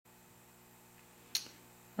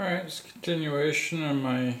Alright, it's a continuation of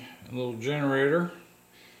my little generator,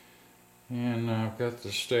 and I've got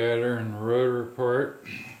the stator and the rotor part.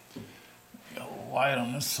 Got a little light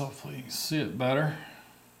on this, hopefully you can see it better.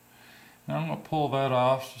 Now I'm going to pull that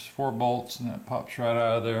off, just 4 bolts, and that pops right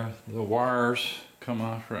out of there. The wires come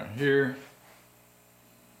off right here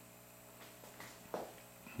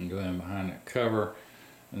and go in behind that cover,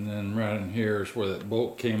 and then right in here is where that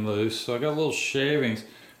bolt came loose. So I got little shavings.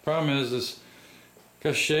 Problem is this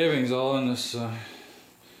got shavings all in this all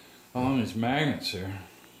in these magnets here.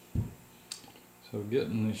 So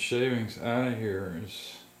getting these shavings out of here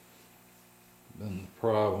has been the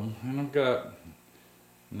problem. And I've got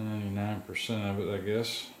 99% of it, I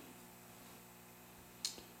guess.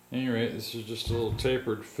 At any rate, this is just a little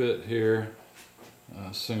tapered fit here.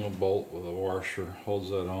 Single bolt with a washer holds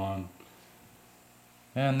that on.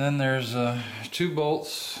 And then there's 2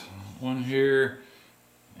 bolts, one here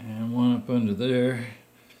and one up under there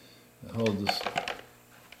that hold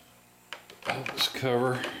this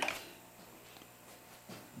cover.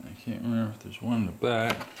 I can't remember if there's one in the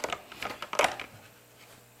back.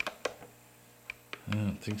 I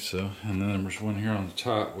don't think so. And then there's one here on the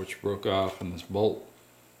top which broke off, and this bolt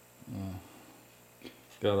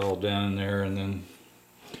got all down in there, and then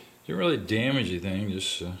didn't really damage anything,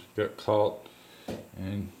 just got caught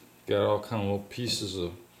and got all kind of little pieces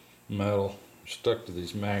of metal stuck to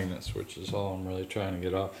these magnets, which is all I'm really trying to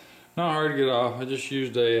get off. Not hard to get off. I just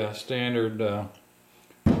used a standard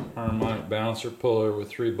harmonic balancer puller with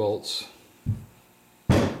 3 bolts.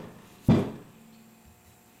 There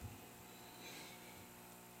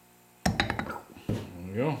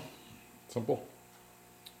we go. Simple.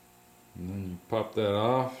 And then you pop that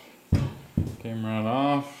off. Came right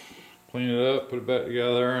off. Clean it up, put it back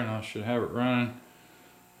together, and I should have it running.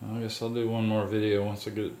 I guess I'll do one more video once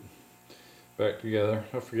I get it back together.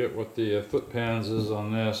 I forget what the foot pans is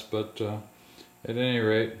on this, but at any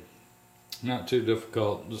rate, not too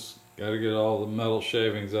difficult. Just got to get all the metal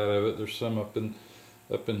shavings out of it. There's some up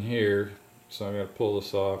in here, so I got to pull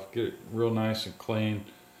this off, get it real nice and clean.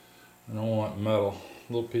 I don't want metal,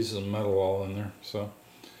 little pieces of metal all in there. So,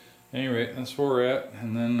 at any rate, that's where we're at.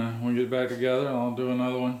 And then when we get back together, I'll do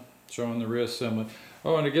another one showing the reassembly.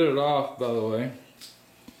 Oh, and to get it off, by the way,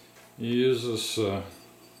 you use this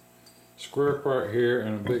square part here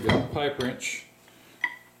and a big pipe wrench.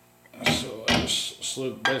 So I just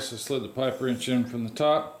basically slid the pipe wrench in from the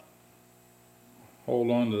top, hold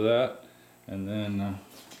on to that, and then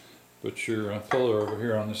put your puller over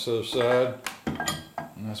here on this other side,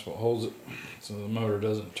 and that's what holds it so the motor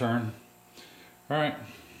doesn't turn. Alright,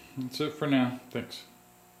 that's it for now. Thanks.